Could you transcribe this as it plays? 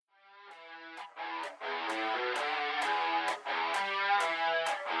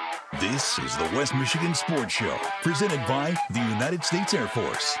This is the West Michigan Sports Show, presented by the United States Air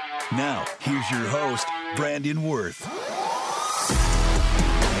Force. Now, here's your host, Brandon Wirth.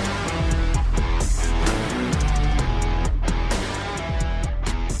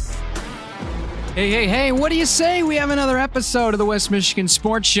 Hey, what do you say? We have another episode of the West Michigan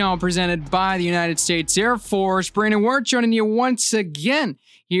Sports Show presented by the United States Air Force. Brandon Wirth joining you once again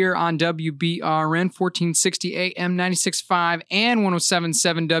here on WBRN 1460 AM 96.5 and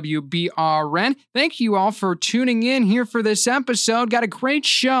 107.7 WBRN. Thank you all for tuning in here for this episode. Got a great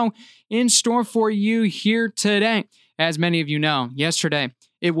show in store for you here today. As many of you know, yesterday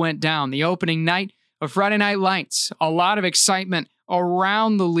it went down. The opening night of Friday Night Lights. A lot of excitement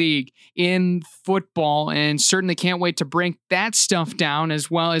around the league in football, and certainly can't wait to break that stuff down,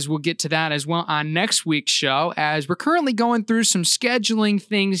 as well as we'll get to that as well on next week's show, as we're currently going through some scheduling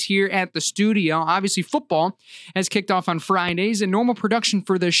things here at the studio. Obviously, football has kicked off on Fridays, and normal production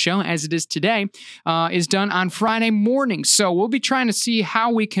for this show, as it is today, is done on Friday morning. So we'll be trying to see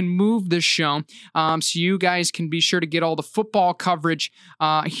how we can move this show so you guys can be sure to get all the football coverage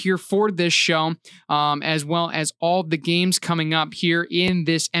here for this show, as well as all the games coming up here in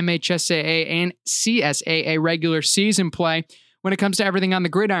this MHSAA and CSAA regular season play when it comes to everything on the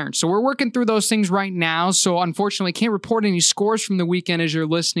gridiron. So we're working through those things right now. So unfortunately, can't report any scores from the weekend as you're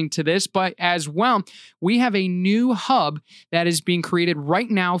listening to this, but as well, we have a new hub that is being created right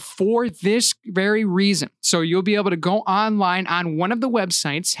now for this very reason. So you'll be able to go online on one of the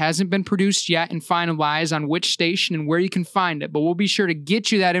websites, hasn't been produced yet and finalized on which station and where you can find it, but we'll be sure to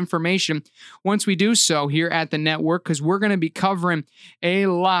get you that information once we do so here at the network, because we're going to be covering a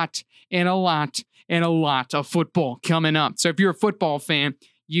lot of football coming up. So if you're a football fan,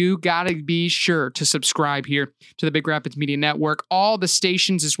 you got to be sure to subscribe here to the Big Rapids Media Network. All the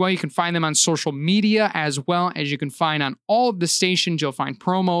stations as well, you can find them on social media, as well as you can find on all of the stations. You'll find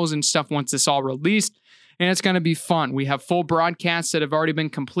promos and stuff once it's all released. And it's going to be fun. We have full broadcasts that have already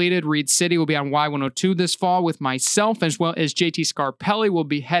been completed. Reed City will be on Y102 this fall with myself, as well as JT Scarpelli will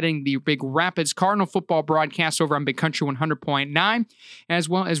be heading the Big Rapids Cardinal football broadcast over on Big Country 100.9, as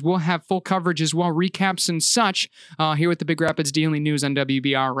well as we'll have full coverage as well, recaps and such, here with the Big Rapids Daily News on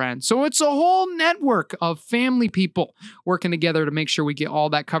WBRN. So it's a whole network of family people working together to make sure we get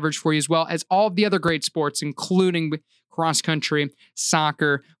all that coverage for you, as well as all of the other great sports, including cross country,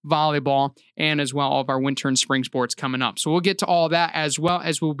 soccer, volleyball, and as well all of our winter and spring sports coming up. So we'll get to all of that, as well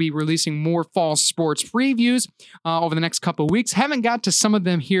as we'll be releasing more fall sports previews over the next couple of weeks. Haven't got to some of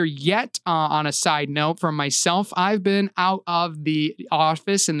them here yet. On a side note from myself, I've been out of the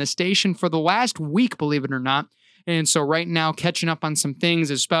office and the station for the last week, believe it or not. And so right now, catching up on some things,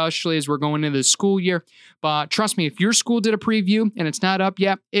 especially as we're going into the school year. But trust me, if your school did a preview and it's not up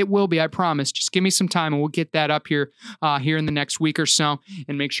yet, it will be, I promise. Just give me some time and we'll get that up here in the next week or so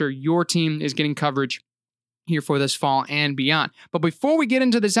and make sure your team is getting coverage here for this fall and beyond. But before we get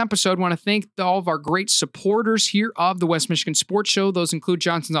into this episode, I want to thank all of our great supporters here of the West Michigan Sports Show. Those include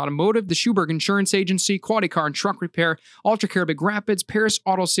Johnson's Automotive, the Schuberg Insurance Agency, Quality Car and Truck Repair, Ultra Care Big Rapids, Paris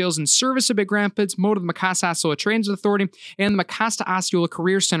Auto Sales and Service of Big Rapids, Moto the Mecosta Osceola Transit Authority, and the Mecosta Osceola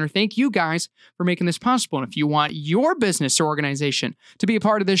Career Center. Thank you guys for making this possible. And if you want your business or organization to be a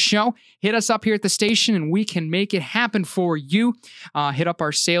part of this show, hit us up here at the station and we can make it happen for you. Hit up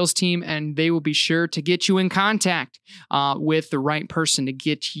our sales team and they will be sure to get you in contact with the right person to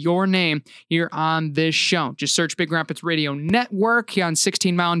get your name here on this show. Just search Big Rapids Radio Network here on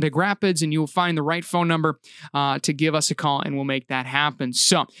 16 Mile in Big Rapids, and you will find the right phone number to give us a call, and we'll make that happen.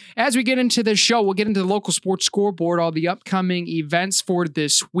 So as we get into this show, we'll get into the local sports scoreboard, all the upcoming events for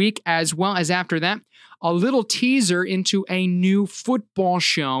this week, as well as after that, a little teaser into a new football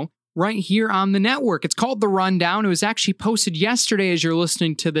show right here on the network. It's called The Rundown. It was actually posted yesterday as you're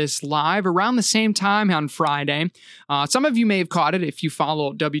listening to this live around the same time on Friday. Some of you may have caught it if you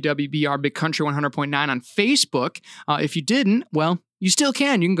follow WWBR Big Country 100.9 on Facebook. If you didn't, well, you still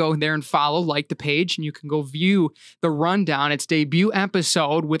can. You can go there and follow, like the page, and you can go view The Rundown, its debut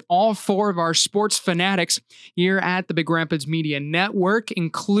episode with all four of our sports fanatics here at the Big Rapids Media Network,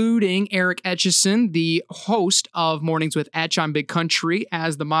 including Eric Etchison, the host of Mornings with Etch on Big Country,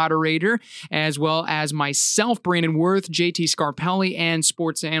 as the moderator, as well as myself, Brandon Wirth, JT Scarpelli, and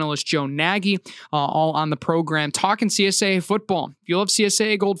sports analyst Joe Nagy, all on the program talking CSAA football. If you love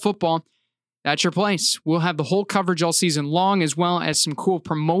CSAA Gold football, that's your place. We'll have the whole coverage all season long, as well as some cool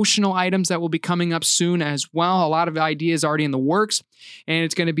promotional items that will be coming up soon as well. A lot of ideas already in the works, and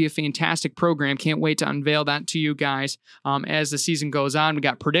it's going to be a fantastic program. Can't wait to unveil that to you guys as the season goes on. We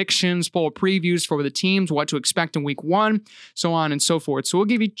got predictions, poll previews for the teams, what to expect in week one, so on and so forth. So we'll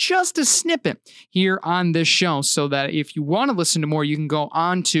give you just a snippet here on this show so that if you want to listen to more, you can go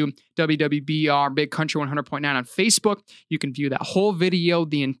on to WWBR Big Country 100.9 on Facebook. You can view that whole video.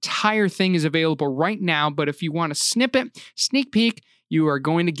 The entire thing is available right now, but if you want a snippet, sneak peek, you are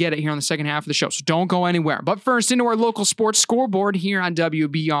going to get it here on the second half of the show, so don't go anywhere. But first, into our local sports scoreboard here on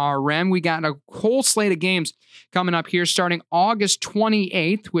WBRN. We got a whole slate of games coming up here starting August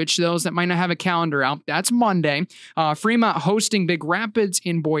 28th, which those that might not have a calendar out, that's Monday. Fremont hosting Big Rapids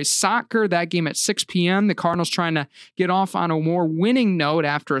in boys soccer. That game at 6 p.m. The Cardinals trying to get off on a more winning note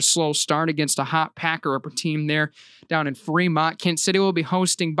after a slow start against a hot Packer upper team there down in Fremont. Kent City will be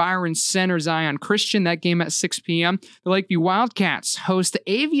hosting Byron Center Zion Christian. That game at 6 p.m. The Lakeview Wildcats host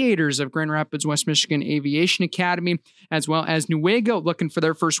the Aviators of Grand Rapids, West Michigan Aviation Academy, as well as Newaygo looking for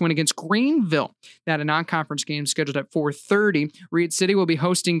their first win against Greenville. That a non-conference game scheduled at 4:30. Reed City will be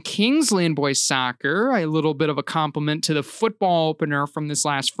hosting Kingsley in boys soccer, a little bit of a compliment to the football opener from this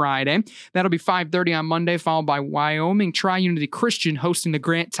last Friday. That'll be 5:30 on Monday, followed by Wyoming Tri-Unity Christian hosting the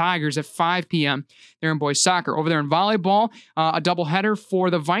Grant Tigers at 5 p.m. there in boys soccer. Over there in volleyball, a doubleheader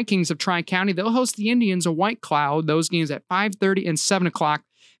for the Vikings of Tri-County. They'll host the Indians of White Cloud. Those games at 5:30 and 7 o'clock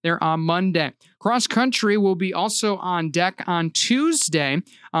there on Monday. Cross country will be also on deck on Tuesday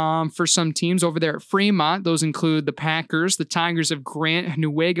for some teams over there at Fremont. Those include the Packers, the Tigers of Grant,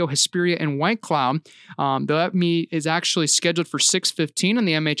 Newaygo, Hesperia, and White Cloud. That meet is actually scheduled for 6:15 on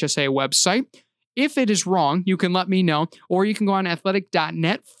the MHSA website. If it is wrong, you can let me know, or you can go on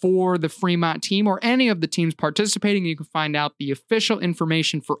athletic.net for the Fremont team or any of the teams participating. You can find out the official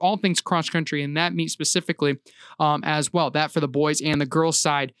information for all things cross country and that meet specifically as well. That for the boys and the girls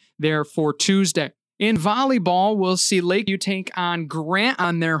side there for Tuesday. In volleyball, we'll see Lakeview take on Grant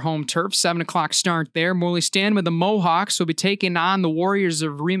on their home turf. 7 o'clock start there. Morley Stand with the Mohawks will be taking on the Warriors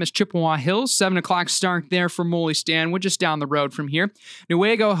of Remus Chippewa Hills. 7 o'clock start there for Morley Stand. We're just down the road from here.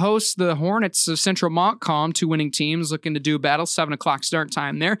 Newaygo hosts the Hornets of Central Montcalm, two winning teams looking to do battle. 7 o'clock start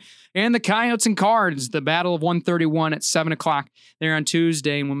time there. And the Coyotes and Cards, the Battle of 131 at 7 o'clock there on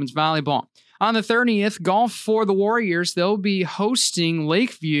Tuesday in women's volleyball. On the 30th, golf for the Warriors. They'll be hosting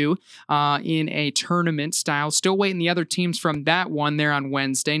Lakeview in a tournament style. Still waiting the other teams from that one there on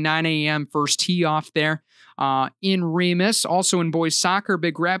Wednesday. 9 a.m. first tee off there in Remus. Also in boys soccer,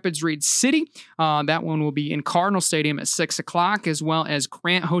 Big Rapids, Reed City. That one will be in Cardinal Stadium at 6 o'clock, as well as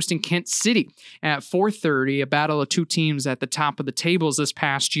Grant hosting Kent City at 4:30. A battle of two teams at the top of the tables this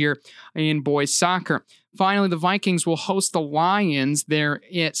past year in boys soccer. Finally, the Vikings will host the Lions there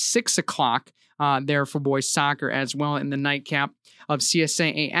at 6 o'clock there for boys soccer as well in the nightcap of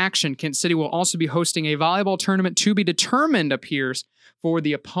CSAA action. Kent City will also be hosting a volleyball tournament to be determined, appears, for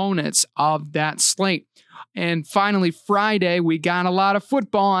the opponents of that slate. And finally, Friday, we got a lot of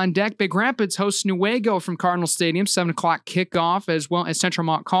football on deck. Big Rapids hosts Newaygo from Cardinal Stadium, 7 o'clock kickoff, as well as Central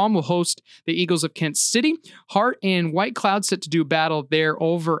Montcalm will host the Eagles of Kent City. Hart and White Cloud set to do battle there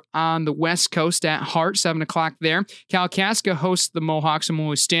over on the West Coast at Hart, 7 o'clock there. Kalkaska hosts the Mohawks and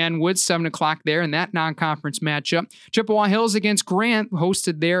Morley Stanwood, 7 o'clock there in that non-conference matchup. Chippewa Hills against Grant,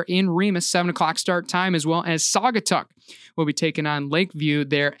 hosted there in Remus, 7 o'clock start time, as well as Saugatuck will be taking on Lakeview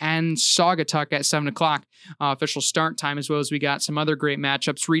there and Saugatuck at 7 o'clock official start time, as well as we got some other great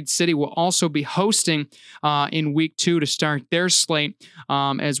matchups. Reed City will also be hosting in week 2 to start their slate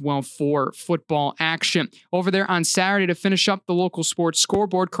as well for football action. Over there on Saturday to finish up the local sports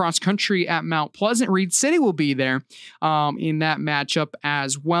scoreboard, cross country at Mount Pleasant. Reed City will be there in that matchup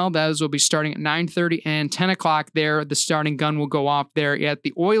as well. Those will be starting at 9:30 and 10 o'clock there. The starting gun will go off there at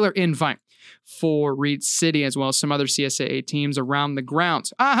the Euler Invite for Reed City, as well as some other CSAA teams around the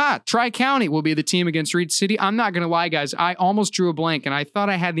grounds. Tri-County will be the team against Reed City. I'm not going to lie, guys. I almost drew a blank, and I thought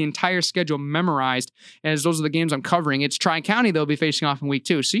I had the entire schedule memorized, as those are the games I'm covering. It's Tri-County they'll be facing off in week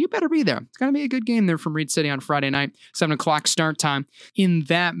 2, so you better be there. It's going to be a good game there from Reed City on Friday night, 7 o'clock start time in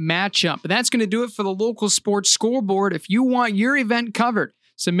that matchup. But that's going to do it for the local sports scoreboard. If you want your event covered,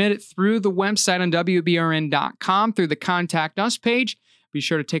 submit it through the website on WBRN.com through the Contact Us page. Be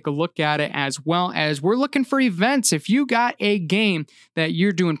sure to take a look at it, as well as we're looking for events. If you got a game that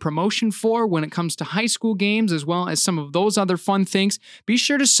you're doing promotion for when it comes to high school games, as well as some of those other fun things, be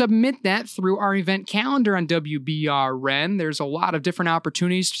sure to submit that through our event calendar on WBRN. There's a lot of different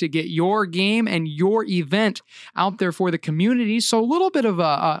opportunities to get your game and your event out there for the community. So a little bit of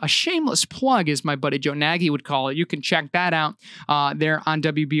a shameless plug, as my buddy Joe Nagy would call it. You can check that out there on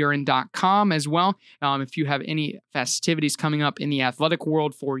WBRN.com as well. If you have any festivities coming up in the athletic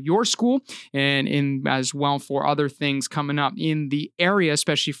world for your school, and in as well for other things coming up in the area,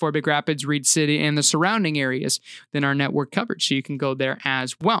 especially for Big Rapids, Reed City, and the surrounding areas, then our network coverage. So you can go there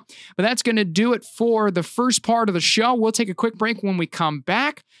as well. But that's going to do it for the first part of the show. We'll take a quick break. When we come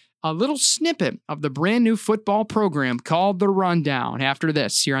back, a little snippet of the brand new football program called The Rundown after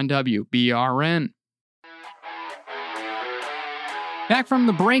this here on WBRN. Back from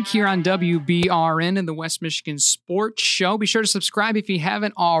the break here on WBRN and the West Michigan Sports Show. Be sure to subscribe if you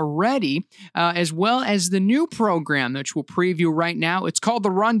haven't already, as well as the new program, which we'll preview right now. It's called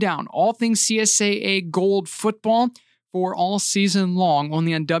The Rundown, all things CSAA Gold football for all season long,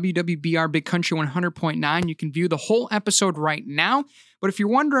 only on WWBR Big Country 100.9. You can view the whole episode right now. But if you're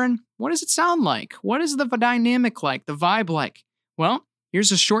wondering, what does it sound like? What is the dynamic like, the vibe like? Well,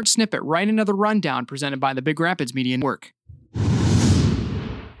 here's a short snippet right into The Rundown presented by the Big Rapids Media Network.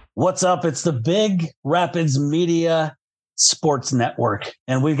 What's up? It's the Big Rapids Media Sports Network,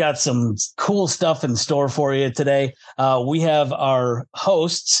 and we've got some cool stuff in store for you today. We have our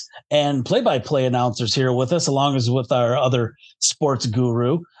hosts and play-by-play announcers here with us, along as with our other sports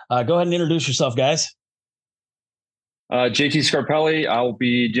guru. Go ahead and introduce yourself, guys. JT Scarpelli. I'll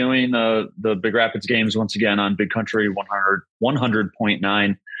be doing the Big Rapids games once again on Big Country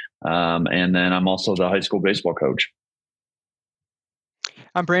 100.9. And then I'm also the high school baseball coach.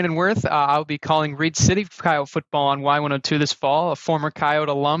 I'm Brandon Wirth. I'll be calling Reed City Coyote football on Y102 this fall. A former Coyote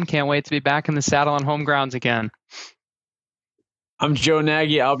alum. Can't wait to be back in the saddle on home grounds again. I'm Joe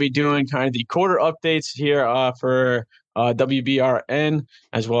Nagy. I'll be doing kind of the quarter updates here for WBRN,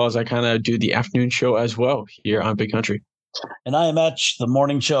 as well as I kind of do the afternoon show as well here on Big Country. And I am Etch, the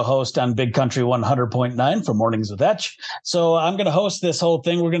morning show host on Big Country 100.9 for Mornings with Etch. So I'm going to host this whole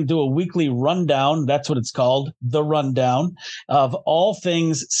thing. We're going to do a weekly rundown. That's what it's called, the rundown of all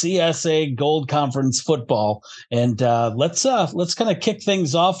things CSA Gold Conference football. And let's kind of kick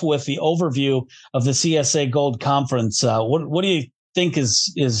things off with the overview of the CSA Gold Conference. What do you think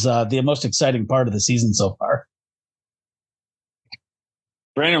is the most exciting part of the season so far?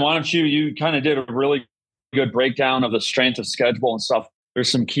 Brandon, why don't you kind of did a really good breakdown of the strength of schedule and stuff. There's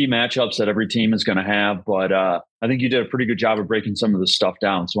some key matchups that every team is going to have, but I think you did a pretty good job of breaking some of the stuff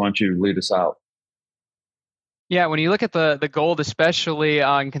down. So why don't you lead us out? Yeah, when you look at the gold, especially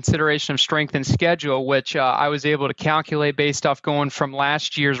in consideration of strength and schedule, which I was able to calculate based off going from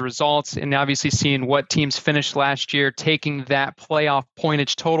last year's results and obviously seeing what teams finished last year, taking that playoff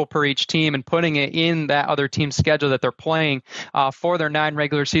pointage total per each team and putting it in that other team's schedule that they're playing for their 9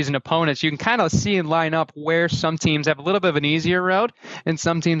 regular season opponents, you can kind of see and line up where some teams have a little bit of an easier road and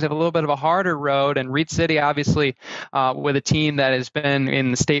some teams have a little bit of a harder road. And Reed City, obviously, with a team that has been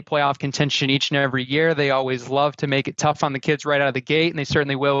in the state playoff contention each and every year, they always love to make it tough on the kids right out of the gate, and they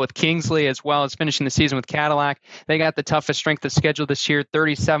certainly will with Kingsley, as well as finishing the season with Cadillac. They got the toughest strength of schedule this year,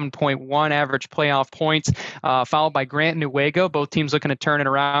 37.1 average playoff points, followed by Grant and Newaygo, both teams looking to turn it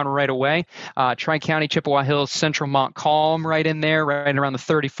around right away. Tri-County, Chippewa Hills, Central Montcalm right in there, right around the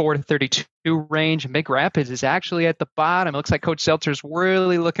 34 to 32 range. Big Rapids is actually at the bottom. It looks like Coach Seltzer's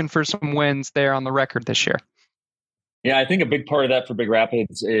really looking for some wins there on the record this year. Yeah, I think a big part of that for Big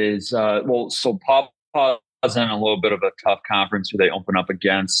Rapids is, so Paw was in a little bit of a tough conference who they open up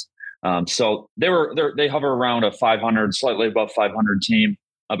against. So they hover around a 500, slightly above 500 team.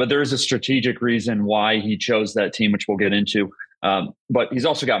 But there is a strategic reason why he chose that team, which we'll get into. But he's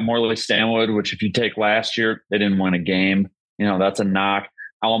also got Morley Stanwood, which if you take last year, they didn't win a game. That's a knock.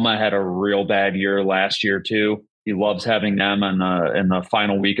 Alma had a real bad year last year too. He loves having them in the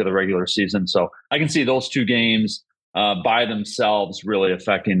final week of the regular season. So I can see those 2 games by themselves really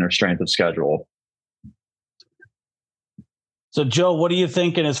affecting their strength of schedule. So, Joe, what are you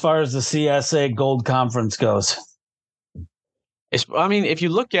thinking as far as the CSA Gold Conference goes? If you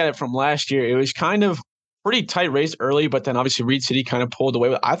look at it from last year, it was kind of pretty tight race early, but then obviously Reed City kind of pulled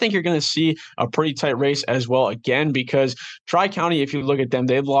away. I think you're going to see a pretty tight race as well again, because Tri-County, if you look at them,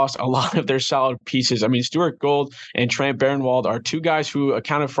 they've lost a lot of their solid pieces. Stuart Gold and Trent Barenwald are 2 guys who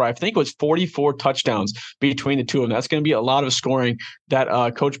accounted for, I think it was 44 touchdowns between the 2 of them. That's going to be a lot of scoring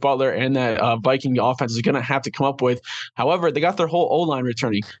that Coach Butler and that Viking offense is going to have to come up with. However, they got their whole O-line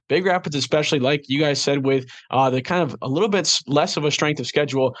returning. Big Rapids, especially like you guys said, with the kind of a little bit less of a strength of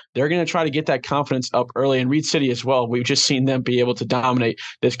schedule, they're going to try to get that confidence up early. And Reed City as well. We've just seen them be able to dominate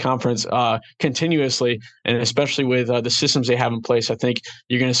this conference continuously, and especially with the systems they have in place. I think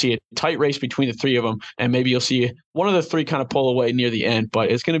you're going to see a tight race between the 3 of them, and maybe you'll see one of the 3 kind of pull away near the end,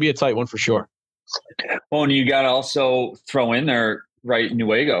 but it's going to be a tight one for sure. Well, and you got to also throw in there, right,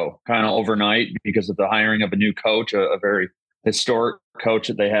 Newaygo kind of overnight because of the hiring of a new coach, a very historic coach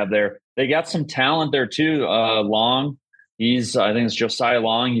that they have there. They got some talent there too. Long. I think it's Josiah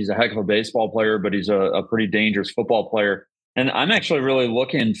Long. He's a heck of a baseball player, but he's a pretty dangerous football player. And I'm actually really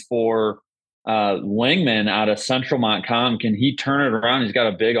looking for Lingman out of Central Montcalm. Can he turn it around? He's got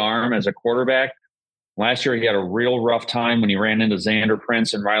a big arm as a quarterback. Last year, he had a real rough time when he ran into Xander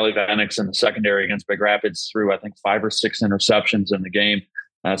Prince and Riley Venix in the secondary against Big Rapids, threw, I think, 5 or 6 interceptions in the game.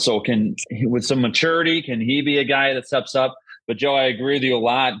 So with some maturity, can he be a guy that steps up? But Joe, I agree with you a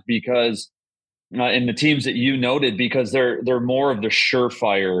lot because in the teams that you noted, because they're more of the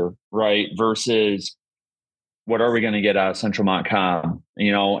surefire, right? Versus what are we going to get out of Central Montcalm,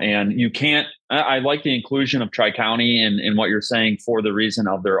 and you can't, I like the inclusion of Tri-County and what you're saying for the reason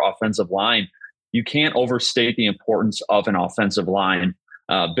of their offensive line. You can't overstate the importance of an offensive line.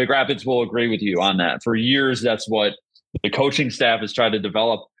 Big Rapids will agree with you on that. For years, that's what the coaching staff has tried to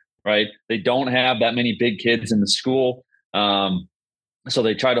develop, right? They don't have that many big kids in the school. So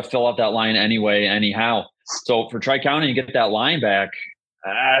they try to fill out that line anyhow. So for Tri-County to get that line back,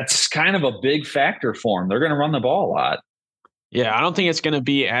 it's kind of a big factor for them. They're going to run the ball a lot. Yeah, I don't think it's going to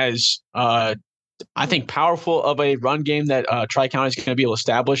be as powerful of a run game that Tri-County is going to be able to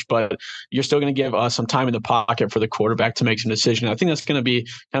establish, but you're still going to give some time in the pocket for the quarterback to make some decisions. I think that's going to be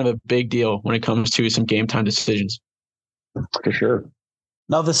kind of a big deal when it comes to some game time decisions. For sure.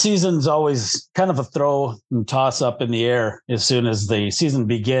 Now, the season's always kind of a throw and toss up in the air as soon as the season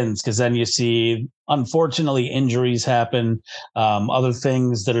begins, because then you see, unfortunately, injuries happen, other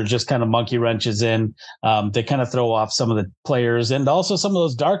things that are just kind of monkey wrenches in. They kind of throw off some of the players and also some of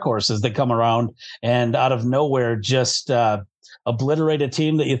those dark horses that come around and out of nowhere just obliterate a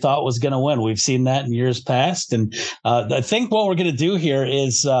team that you thought was going to win. We've seen that in years past. And I think what we're going to do here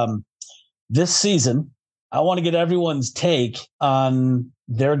is this season, I want to get everyone's take on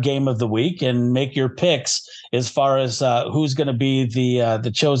their game of the week and make your picks as far as who's going to be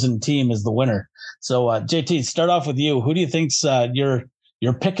the chosen team as the winner. So JT, start off with you. Who do you think's your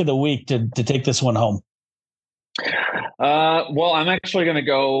pick of the week to take this one home? Well, I'm actually going to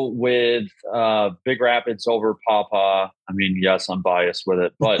go with Big Rapids over Pawpaw. I mean, yes, I'm biased with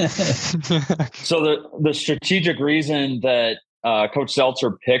it, but so the strategic reason that Coach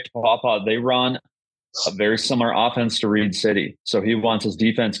Seltzer picked Pawpaw, they run a very similar offense to Reed City. So he wants his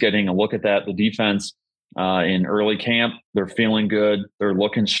defense getting a look at that. The defense in early camp, they're feeling good. They're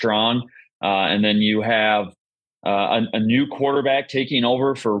looking strong. And then you have a new quarterback taking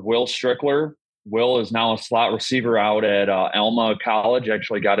over for Will Strickler. Will is now a slot receiver out at Alma College.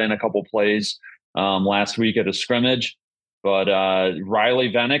 Actually got in a couple plays last week at a scrimmage. But Riley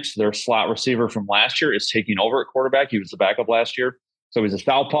Venix, their slot receiver from last year, is taking over at quarterback. He was the backup last year. So he's a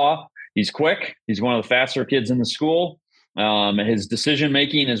southpaw. He's quick. He's one of the faster kids in the school. His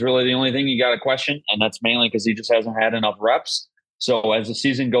decision-making is really the only thing you got to question, and that's mainly because he just hasn't had enough reps. So as the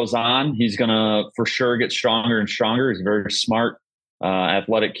season goes on, he's going to for sure get stronger and stronger. He's a very smart,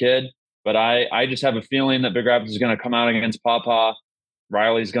 athletic kid. But I just have a feeling that Big Rapids is going to come out against Pawpaw.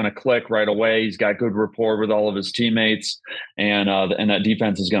 Riley's going to click right away. He's got good rapport with all of his teammates, and that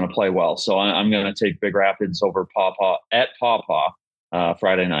defense is going to play well. So I'm going to take Big Rapids over Pawpaw at Pawpaw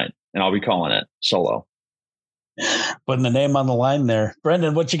Friday night. And I'll be calling it solo. Putting the name on the line there.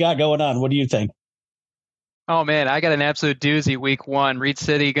 Brendan, what you got going on? What do you think? Oh, man, I got an absolute doozy week one. Reed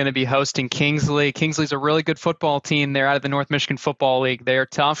City going to be hosting Kingsley. Kingsley's a really good football team. They're out of the North Michigan Football League. They're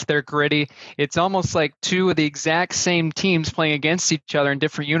tough. They're gritty. It's almost like two of the exact same teams playing against each other in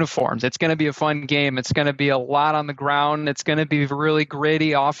different uniforms. It's going to be a fun game. It's going to be a lot on the ground. It's going to be really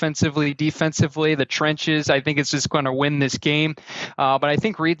gritty offensively, defensively, the trenches. I think it's just going to win this game. But I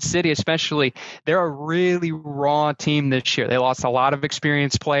think Reed City especially, they're a really raw team this year. They lost a lot of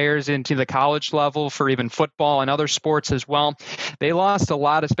experienced players into the college level for even football and other sports as well. They lost a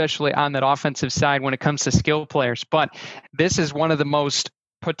lot, especially on that offensive side when it comes to skill players. But this is one of the most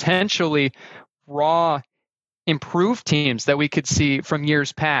potentially raw improved teams that we could see from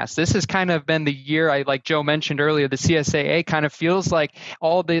years past. This has kind of been the year, like Joe mentioned earlier, the CSAA kind of feels like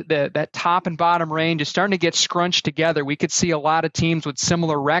all that top and bottom range is starting to get scrunched together. We could see a lot of teams with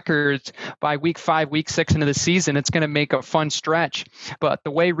similar records by week 5, week 6 into the season. It's going to make a fun stretch. But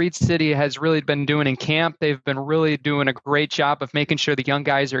the way Reed City has really been doing in camp, they've been really doing a great job of making sure the young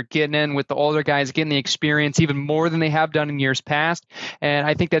guys are getting in with the older guys, getting the experience even more than they have done in years past. And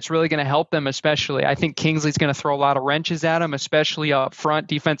I think that's really going to help them, especially. I think Kingsley's going to throw a lot of wrenches at them, especially up front,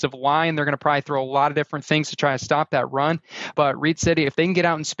 defensive line. They're going to probably throw a lot of different things to try to stop that run. But Reed City, if they can get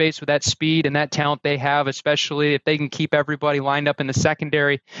out in space with that speed and that talent they have, especially if they can keep everybody lined up in the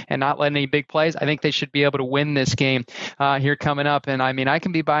secondary and not let any big plays, I think they should be able to win this game here coming up. And I mean, I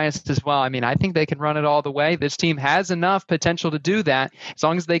can be biased as well. I mean, I think they can run it all the way. This team has enough potential to do that as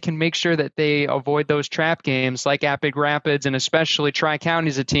long as they can make sure that they avoid those trap games like at Big Rapids, and especially Tri-County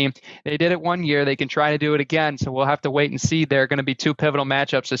as a team. They did it one year. They can try to do it again. So we'll have to wait and see. There are going to be 2 pivotal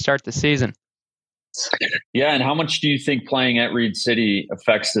matchups to start the season. Yeah, and how much do you think playing at Reed City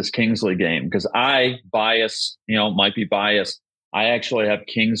affects this Kingsley game? Because might be biased. I actually have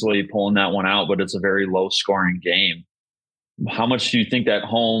Kingsley pulling that one out, but it's a very low-scoring game. How much do you think that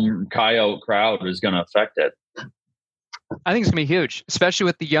home Coyote crowd is going to affect it? I think it's going to be huge, especially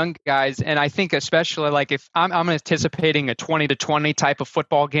with the young guys. And I think especially like if I'm anticipating a 20-20 type of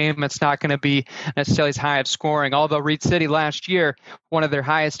football game, it's not going to be necessarily as high of scoring. Although Reed City last year, one of their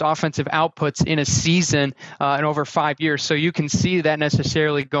highest offensive outputs in a season in over 5 years. So you can see that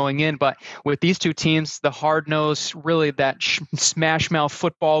necessarily going in. But with these two teams, the hard-nosed, really that smash mouth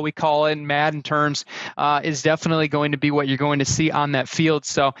football we call it in Madden terms, is definitely going to be what you're going to see on that field.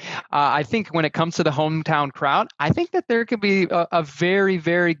 So I think when it comes to the hometown crowd, I think that there could be a very,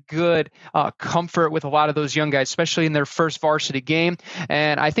 very good comfort with a lot of those young guys, especially in their first varsity game.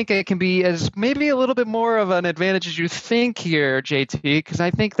 And I think it can be as maybe a little bit more of an advantage as you think here, JT, because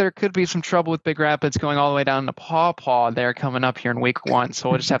I think there could be some trouble with Big Rapids going all the way down to Paw Paw there coming up here in week 1. So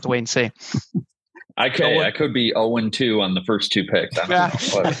we'll just have to wait and see. I could be 0-2 on the first 2 picks.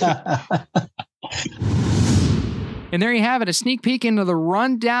 And there you have it, a sneak peek into the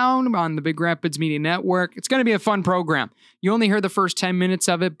rundown on the Big Rapids Media Network. It's going to be a fun program. You only heard the first 10 minutes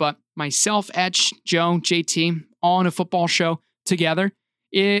of it, but myself, Etch, Joe, JT, all in a football show together.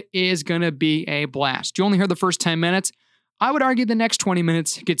 It is going to be a blast. You only heard the first 10 minutes. I would argue the next 20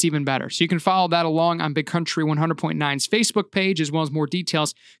 minutes gets even better. So you can follow that along on Big Country 100.9's Facebook page, as well as more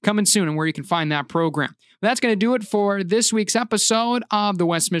details coming soon and where you can find that program. That's going to do it for this week's episode of the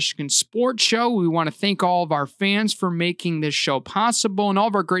West Michigan Sports Show. We want to thank all of our fans for making this show possible and all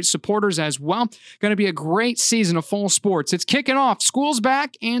of our great supporters as well. Going to be a great season of fall sports. It's kicking off. School's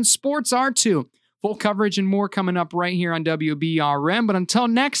back and sports are too. Full coverage and more coming up right here on WBRN. But until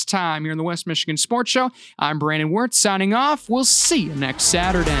next time here on the West Michigan Sports Show, I'm Brandon Wirth signing off. We'll see you next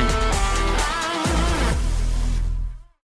Saturday.